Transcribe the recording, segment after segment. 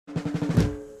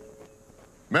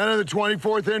Men of the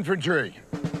 24th Infantry.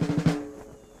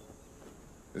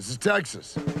 This is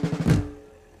Texas.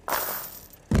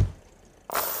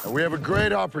 And we have a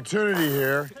great opportunity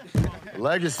here.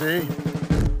 Legacy,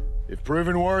 if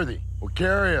proven worthy, will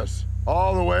carry us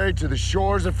all the way to the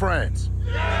shores of France.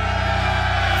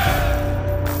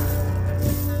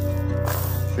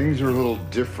 Things are a little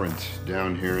different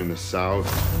down here in the South.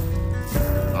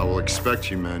 I will expect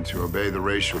you men to obey the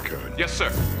racial code. Yes,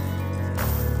 sir.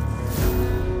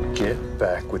 Get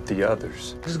back with the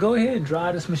others. Just go ahead and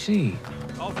drive this machine.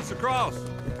 Officer Cross.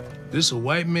 This is a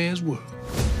white man's world.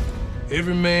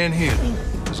 Every man here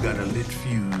has got a lit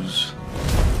fuse.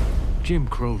 Jim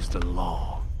Crow's the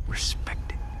law.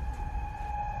 Respect it.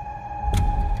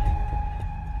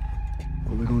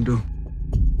 What we gonna do?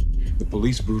 The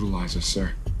police brutalize us,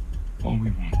 sir. All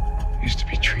we want is to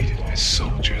be treated as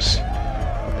soldiers.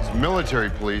 As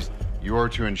military police, you are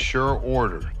to ensure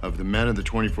order of the men of the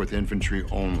 24th Infantry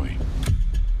only.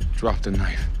 Drop the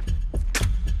knife.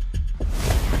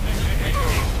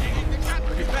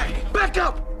 Back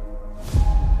up!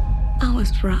 I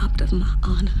was robbed of my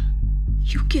honor.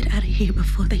 You get out of here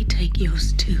before they take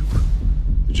yours too.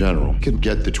 The general can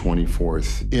get the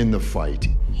 24th in the fight.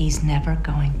 He's never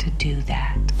going to do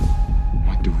that.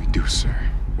 What do we do, sir?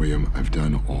 William, I've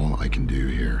done all I can do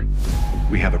here.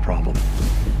 We have a problem.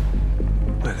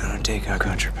 We're gonna take our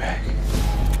country back.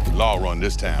 Law run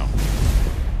this town.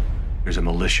 There's a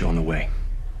militia on the way.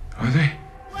 Are they?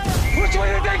 Which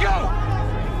way did they go?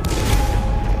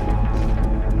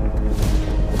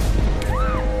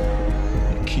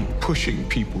 Keep pushing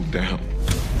people down.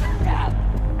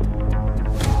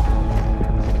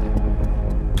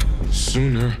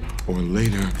 Sooner or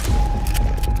later,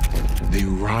 they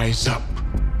rise up.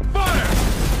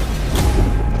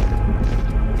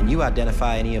 Can you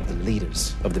identify any of the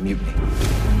leaders of the mutiny?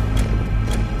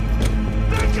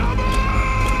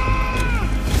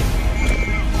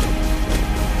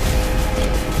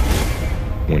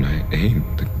 When I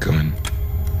aimed the gun,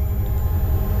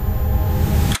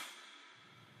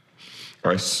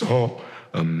 I saw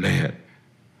a man.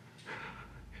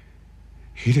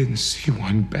 He didn't see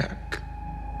one back.